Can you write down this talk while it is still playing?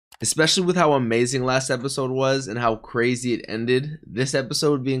Especially with how amazing last episode was and how crazy it ended. This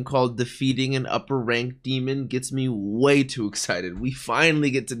episode being called Defeating an Upper Rank Demon gets me way too excited. We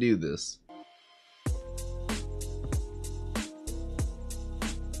finally get to do this.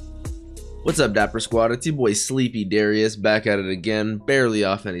 What's up, Dapper Squad? It's your boy Sleepy Darius, back at it again, barely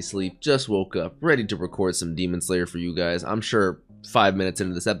off any sleep, just woke up, ready to record some Demon Slayer for you guys. I'm sure 5 minutes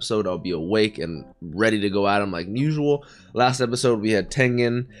into this episode, I'll be awake and ready to go at him like usual. Last episode, we had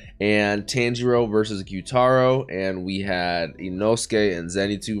Tengen and Tanjiro versus Gyutaro, and we had Inosuke and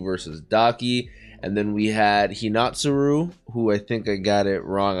Zenitsu versus Daki, and then we had Hinatsuru, who I think I got it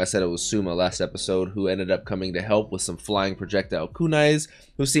wrong. I said it was Suma last episode, who ended up coming to help with some flying projectile kunais,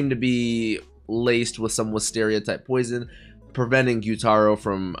 who seemed to be laced with some wisteria type poison, preventing Gyutaro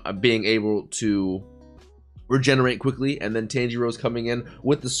from being able to regenerate quickly. And then Tanjiro's coming in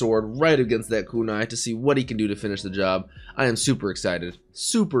with the sword right against that kunai to see what he can do to finish the job. I am super excited,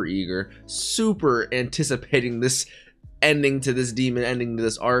 super eager, super anticipating this ending to this demon, ending to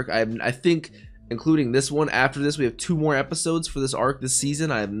this arc. I think, including this one, after this we have 2 more episodes for this arc this season.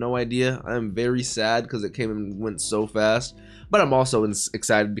 I have no idea. I'm very sad because it came and went so fast, but I'm also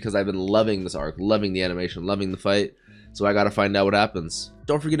excited because I've been loving this arc, loving the animation, loving the fight. So I gotta find out what happens.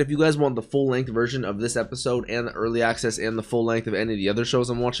 Don't forget, if you guys want the full-length version of this episode and the early access and the full length of any of the other shows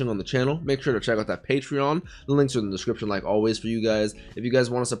I'm watching on the channel, make sure to check out that Patreon. The links are in the description like always for you guys. If you guys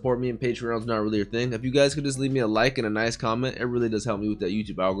want to support me, and Patreon's not really your thing, if you guys could just leave me a like and a nice comment, it really does help me with that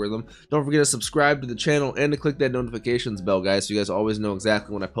YouTube algorithm. Don't forget to subscribe to the channel and to click that notifications bell, guys, so you guys always know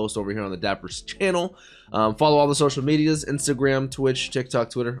exactly when I post over here on the Dapper's channel. Follow all the social medias, Instagram, Twitch, TikTok,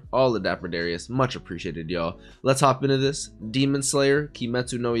 Twitter, all the DapperDarius. Much appreciated, y'all. Let's hop into this. Demon Slayer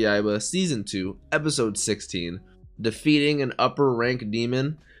Kimetsu no Yaiba Season 2, Episode 16. Defeating an Upper Rank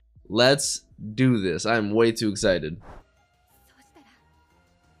Demon. Let's do this. I'm way too excited.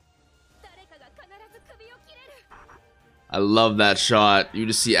 I love that shot. You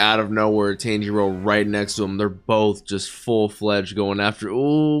just see out of nowhere Tanjiro right next to him. They're both just full-fledged going after.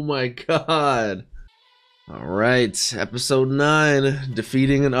 Oh my god. Alright, episode 9,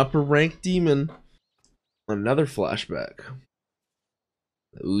 defeating an upper rank demon. Another flashback.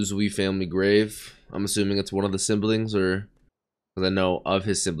 The Uzui family grave. I'm assuming it's one of the siblings, or because I know of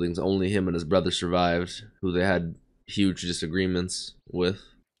his siblings, only him and his brother survived, who they had huge disagreements with.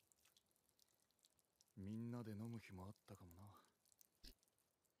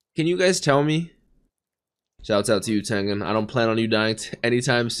 Can you guys tell me? Shouts out to you, Tengen. I don't plan on you dying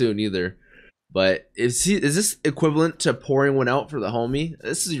anytime soon either. But is this equivalent to pouring one out for the homie?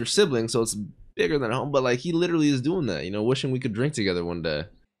 This is your sibling, so it's bigger than a home, but like he literally is doing that, you know, wishing we could drink together one day.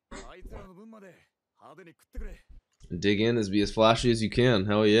 Dig in, as be as flashy as you can.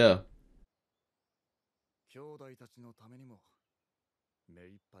 Hell yeah.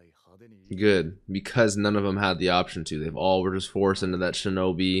 Good, because none of them had the option to. They've all were just forced into that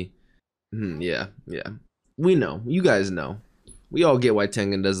shinobi. Yeah. We know. You guys know. We all get why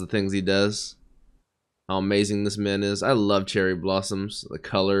Tengen does the things he does. How amazing this man is. I love cherry blossoms. The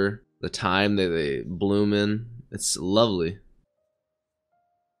color, the time that they bloom in. It's lovely.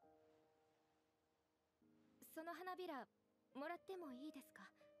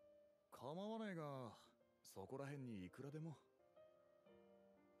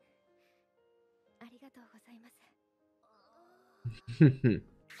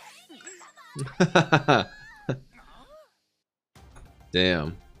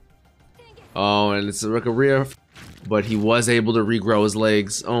 Damn. Oh, and it's like a rear, but he was able to regrow his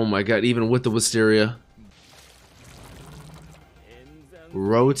legs. Oh my god, even with the wisteria.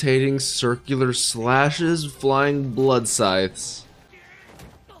 Rotating circular slashes, flying blood scythes.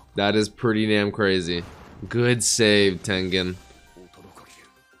 That is pretty damn crazy. Good save, Tengen.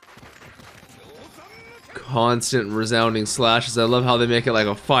 Constant resounding slashes. I love how they make it like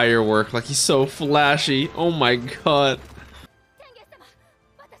a firework, like he's so flashy. Oh my god.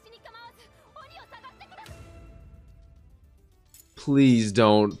 Please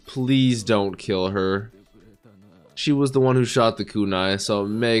don't kill her. She was the one who shot the kunai, so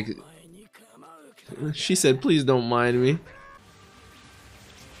she said, please don't mind me.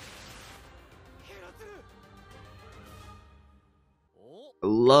 I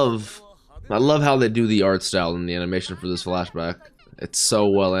love how they do the art style and the animation for this flashback. It's so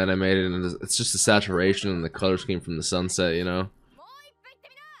well animated, and it's just the saturation and the color scheme from the sunset, you know?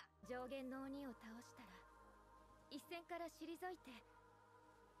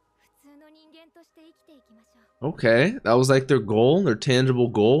 Okay, that was like their goal, their tangible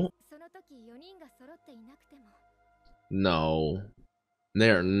goal. No,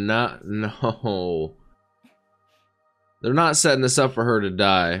 they're not. No. They're not setting this up for her to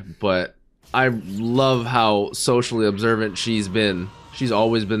die, but I love how socially observant she's been. She's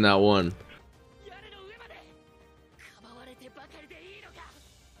always been that one.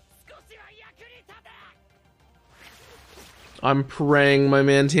 I'm praying my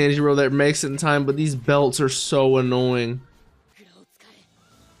man Tanjiro that makes it in time, but these belts are so annoying.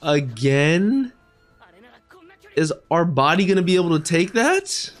 Again? Is our body gonna be able to take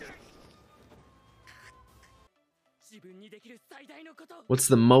that? What's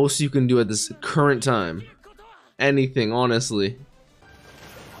the most you can do at this current time? Anything, honestly.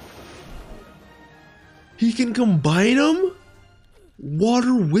 He can combine them?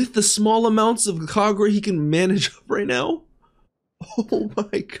 Water with the small amounts of Kagura he can manage up right now? Oh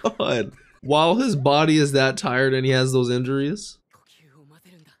my god. While his body is that tired and he has those injuries.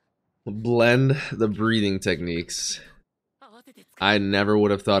 Blend the breathing techniques. I never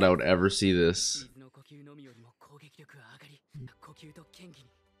would have thought I would ever see this.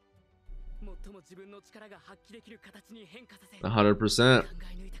 100%.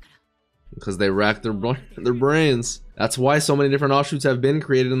 Because they rack their brains. That's why so many different offshoots have been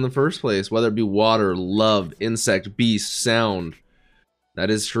created in the first place. Whether it be water, love, insect, beast, sound. That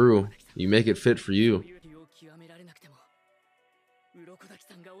is true. You make it fit for you.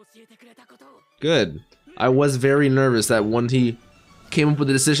 Good. I was very nervous that when he came up with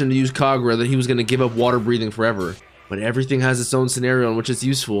the decision to use Kagura that he was going to give up water breathing forever. But everything has its own scenario in which it's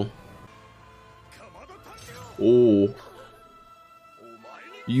useful. Oh.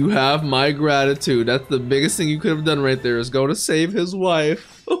 You have my gratitude. That's the biggest thing you could have done right there, is go to save his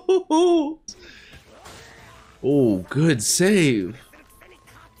wife. Oh, good save.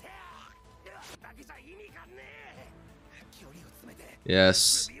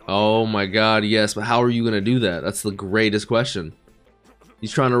 Yes. Oh my god, yes. But how are you going to do that? That's the greatest question.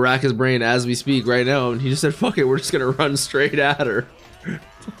 He's trying to rack his brain as we speak right now, and he just said, fuck it, we're just going to run straight at her.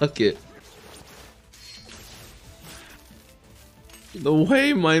 Fuck it. The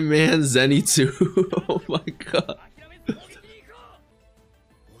way my man Zenitsu, oh my god.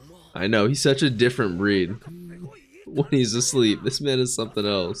 I know, he's such a different breed. When he's asleep, this man is something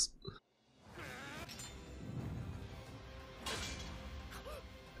else.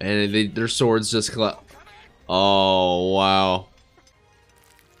 And their swords just collapse. Oh, wow.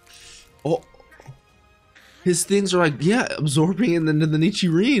 Oh. His things are like, yeah, absorbing into the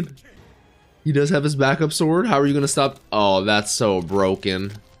Nichirin. He does have his backup sword. How are you gonna stop? Oh, that's so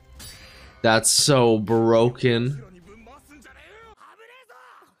broken. That's so broken.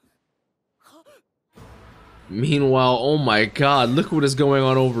 Meanwhile, oh my god, look what is going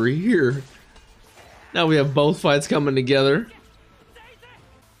on over here. Now we have both fights coming together.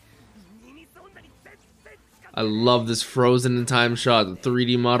 I love this frozen in time shot, the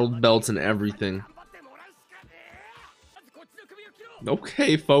 3D modeled belts and everything.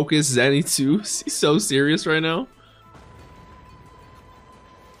 Okay, focus, Zenitsu. He's so serious right now.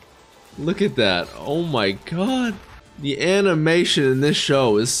 Look at that. Oh my god. The animation in this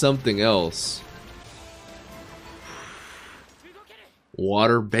show is something else.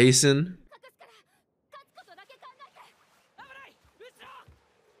 Water basin.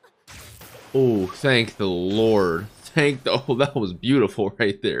 Oh, thank the Lord. Oh, that was beautiful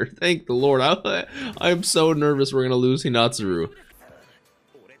right there. Thank the Lord. I'm so nervous we're gonna lose Hinatsuru.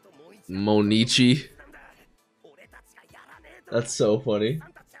 Monichi. That's so funny.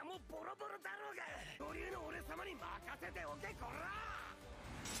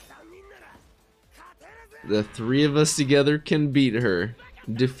 The three of us together can beat her,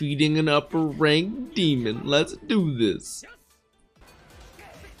 defeating an upper rank demon. Let's do this.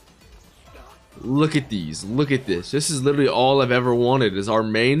 Look at these. Look at this. This is literally all I've ever wanted, is our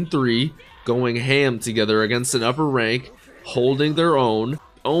main three going ham together against an upper rank, holding their own.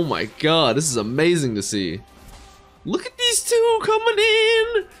 Oh my god, this is amazing to see. Look at these two coming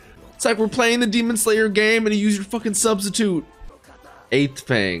in. It's like we're playing the Demon Slayer game and you use your fucking substitute. 8th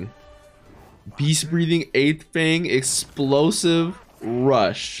Fang. Beast breathing 8th Fang, explosive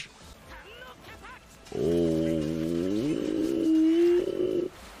rush.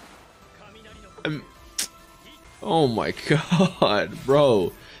 Oh my god,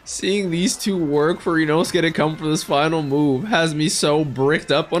 bro. Seeing these two work for Inosuke to come for this final move has me so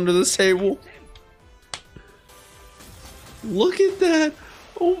bricked up under this table. Look at that.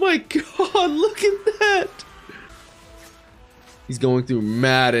 Oh my god, look at that. He's going through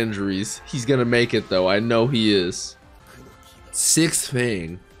mad injuries. He's gonna make it though, I know he is. 6th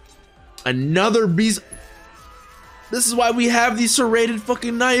Fang. Another beast. This is why we have these serrated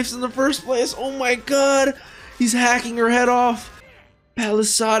fucking knives in the first place. Oh my god. He's hacking her head off.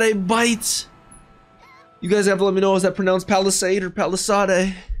 Palisade bites. You guys have to let me know, is that pronounced palisade or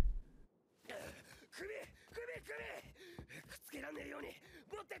palisade?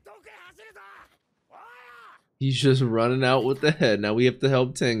 He's just running out with the head. Now we have to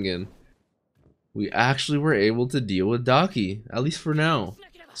help Tengen. We actually were able to deal with Daki, at least for now.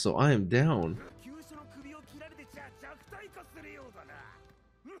 So I am down.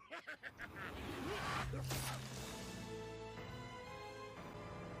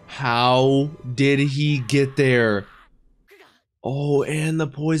 How did he get there? Oh, and the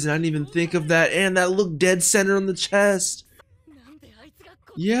poison. I didn't even think of that. And that looked dead center on the chest.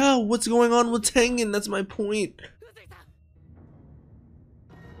 Yeah, what's going on with Tengen? That's my point.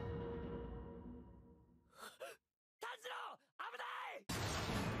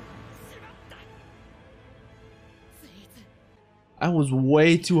 I was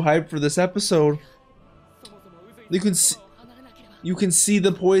way too hyped for this episode. You can see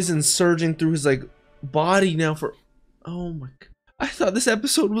the poison surging through his like body now for, oh my god. I thought this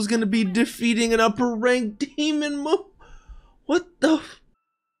episode was gonna be defeating an upper ranked demon. What the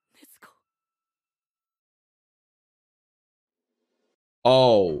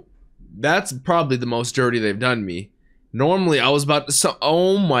Oh, that's probably the most dirty they've done me. Normally I was about to,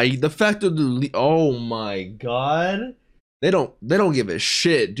 oh my, the fact of the, oh my god. They don't give a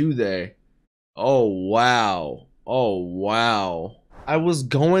shit, do they? Oh wow. Oh wow. I was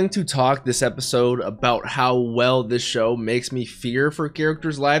going to talk this episode about how well this show makes me fear for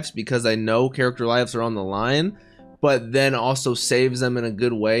characters' lives because I know character lives are on the line, but then also saves them in a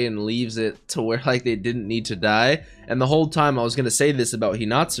good way and leaves it to where like they didn't need to die. And the whole time I was going to say this about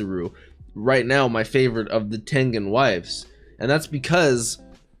Hinatsuru, right now my favorite of the Tengen wives. And that's because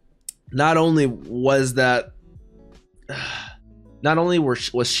not only was that, not only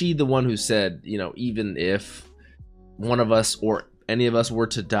was she the one who said, you know, even if one of us or any of us were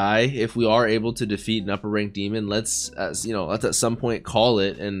to die, if we are able to defeat an upper ranked demon, let's, as you know, let's at some point call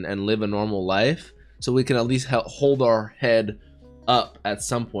it and live a normal life, so we can at least hold our head up at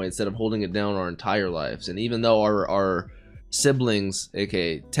some point instead of holding it down our entire lives. And even though our siblings,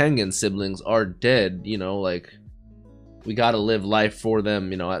 aka Tengen siblings, are dead, you know, like we gotta live life for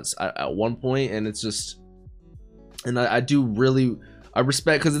them, you know, at one point. And it's just, and I do really, I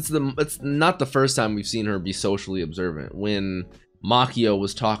respect, because it's not the first time we've seen her be socially observant. When Makio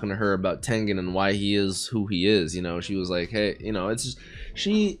was talking to her about Tengen and why he is who he is, you know, she was like, hey, you know, it's just,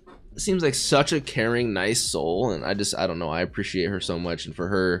 she seems like such a caring, nice soul, and I don't know, I appreciate her so much. And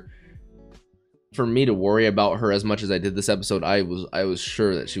for me to worry about her as much as I did this episode, I was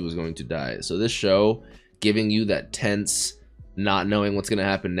sure that she was going to die. So this show giving you that tense, not knowing what's gonna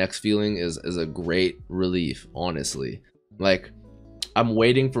happen next feeling is a great relief, honestly. Like, I'm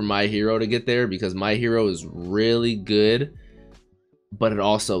waiting for My Hero to get there because My Hero is really good, but it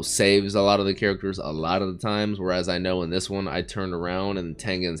also saves a lot of the characters a lot of the times. Whereas I know in this one, I turned around and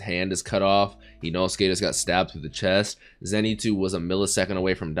Tengen's hand is cut off. Inosuke just got stabbed through the chest. Zenitsu was a millisecond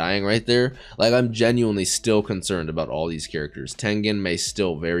away from dying right there. Like, I'm genuinely still concerned about all these characters. Tengen may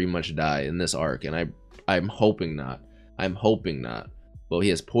still very much die in this arc, and I'm hoping not. I'm hoping not. But he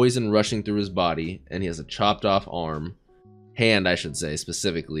has poison rushing through his body, and he has a chopped off arm. Hand, I should say,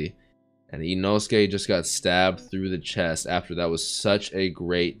 specifically. And Inosuke just got stabbed through the chest after that was such a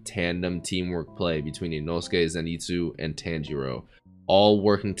great tandem teamwork play between Inosuke, Zenitsu, and Tanjiro. All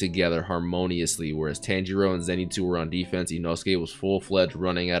working together harmoniously, whereas Tanjiro and Zenitsu were on defense, Inosuke was full-fledged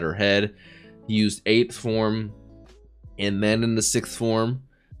running at her head. He used 8th form, and then in the 6th form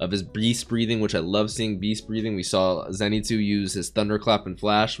of his beast breathing, which I love seeing beast breathing. We saw Zenitsu use his thunderclap and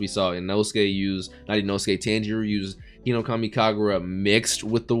flash. We saw Inosuke use, not Inosuke, Tanjiro use Hinokami Kagura mixed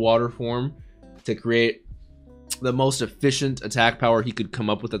with the water form to create the most efficient attack power he could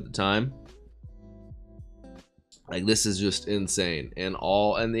come up with at the time. Like, this is just insane. And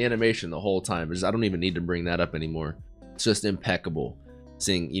the animation the whole time, I don't even need to bring that up anymore. It's just impeccable.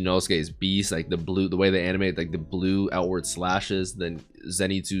 Seeing Inosuke's beast, like the way they animate, like the blue outward slashes, then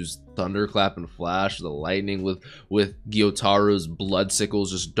Zenitsu's thunderclap and flash, the lightning with Gyutaro's blood sickles,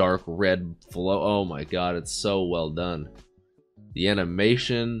 just dark red flow. Oh my god, it's so well done. The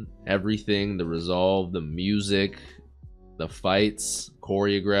animation, everything, the resolve, the music, the fights,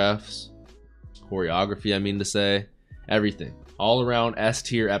 choreography, I mean to say, everything. All around S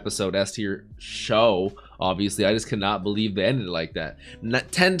tier episode, S tier show. Obviously, I just cannot believe they ended it like that.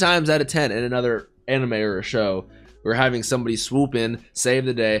 10 times out of 10 in another anime or a show, we're having somebody swoop in, save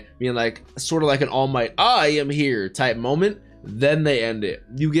the day, being like, sort of like an All Might, I am here type moment. Then they end it.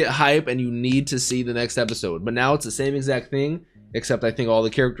 You get hype and you need to see the next episode. But now it's the same exact thing, except I think all the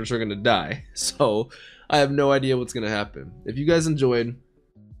characters are going to die. So I have no idea what's going to happen. If you guys enjoyed,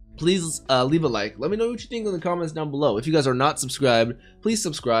 please leave a like. Let me know what you think in the comments down below. If you guys are not subscribed, please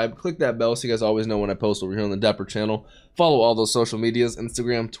subscribe. Click that bell so you guys always know when I post over here on the Dapper channel. Follow all those social medias,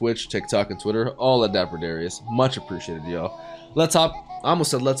 Instagram, Twitch, TikTok, and Twitter, all at DapperDarius. Much appreciated, y'all. Let's hop. I almost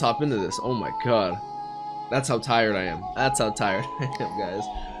said let's hop into this. Oh my god. That's how tired I am. That's how tired I am, guys.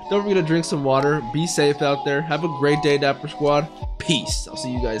 Don't forget to drink some water. Be safe out there. Have a great day, Dapper Squad. Peace. I'll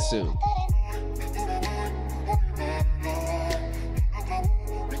see you guys soon.